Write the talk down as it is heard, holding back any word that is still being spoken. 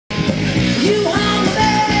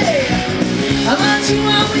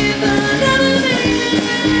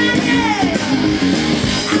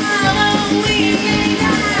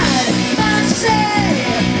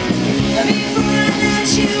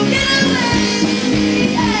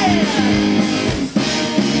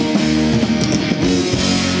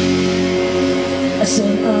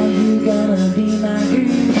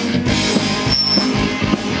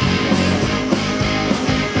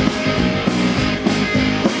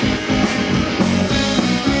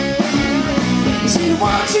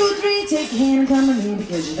1, 2, 3, take your hand and come with me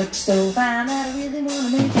because you look so fine that I really wanna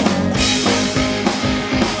make you mine.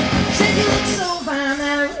 Said you look so fine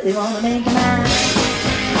that I really wanna make you mine.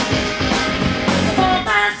 4,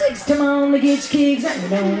 5, 6, come on to get your kicks and you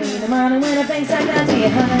don't need the money when I think I got to you,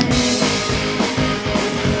 honey.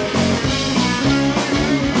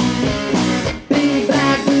 Big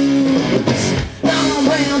black boots, long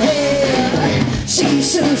brown hair,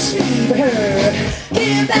 she's so sweet for her.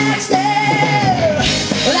 Get backstage,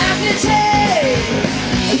 well I can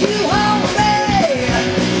take you home, babe,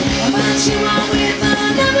 but you want with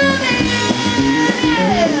another man.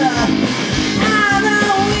 Yeah. I know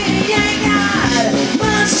we ain't got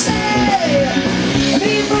much to say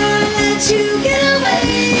before I let you get away.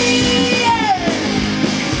 Yeah.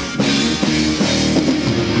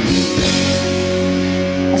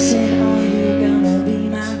 I said, are you gonna be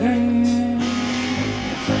my girl?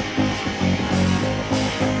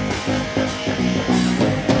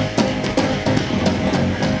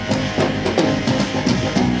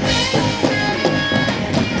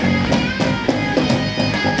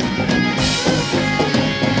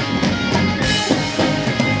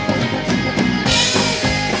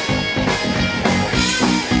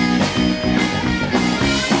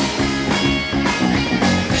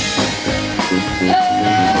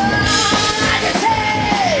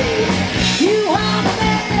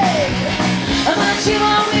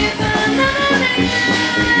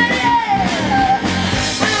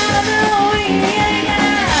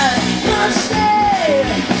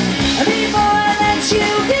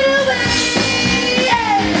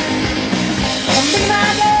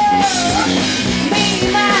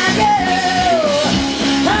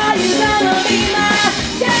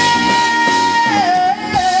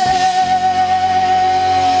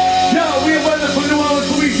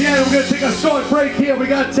 We're going to take a short break here. We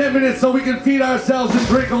got 10 minutes so we can feed ourselves and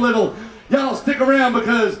drink a little. Y'all stick around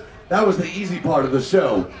because that was the easy part of the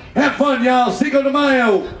show. Have fun, y'all. Cinco de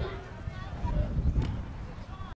Mayo.